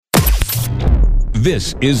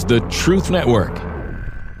This is the Truth Network.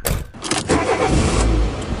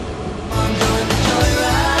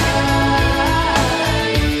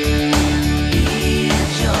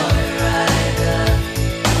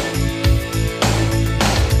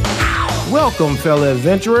 Welcome, fellow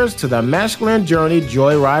adventurers, to the Masculine Journey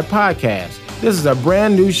Joyride podcast. This is a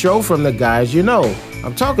brand new show from the guys you know.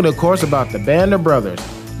 I'm talking, of course, about the Band of Brothers.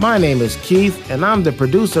 My name is Keith, and I'm the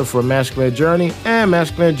producer for Masculine Journey and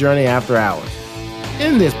Masculine Journey After Hours.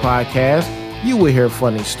 In this podcast, you will hear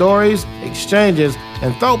funny stories, exchanges,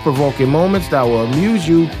 and thought-provoking moments that will amuse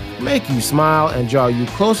you, make you smile, and draw you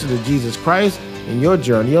closer to Jesus Christ in your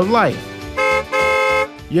journey of life.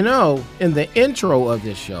 You know, in the intro of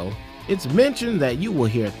this show, it's mentioned that you will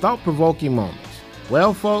hear thought-provoking moments.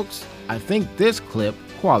 Well, folks, I think this clip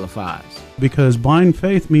qualifies. Because blind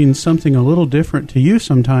faith means something a little different to you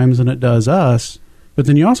sometimes than it does us. But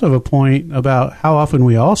then you also have a point about how often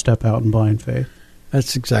we all step out in blind faith.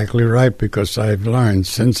 That's exactly right, because I've learned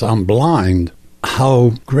since I'm blind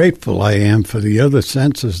how grateful I am for the other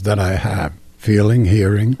senses that I have. Feeling,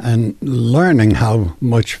 hearing, and learning how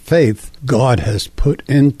much faith God has put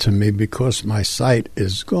into me because my sight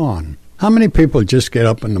is gone. How many people just get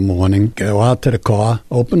up in the morning, go out to the car,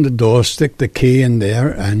 open the door, stick the key in there,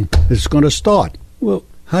 and it's going to start? Well,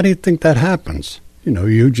 how do you think that happens? You know,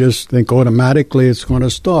 you just think automatically it's going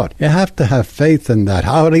to start. You have to have faith in that.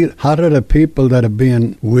 How do the people that are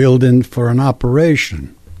being wheeled in for an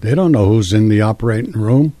operation? They don't know who's in the operating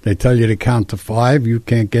room. They tell you to count to 5, you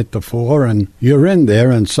can't get to 4, and you're in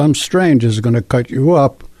there, and some stranger's going to cut you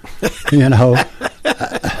up, you know,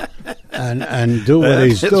 and do what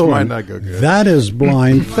he's doing. Might not go good. That is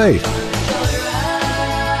blind faith.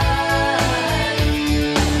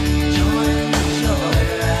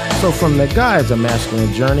 So from the guys of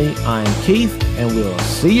Masculine Journey, I'm Keith, and we'll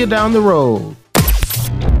see you down the road.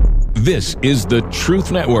 This is the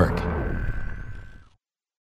Truth Network.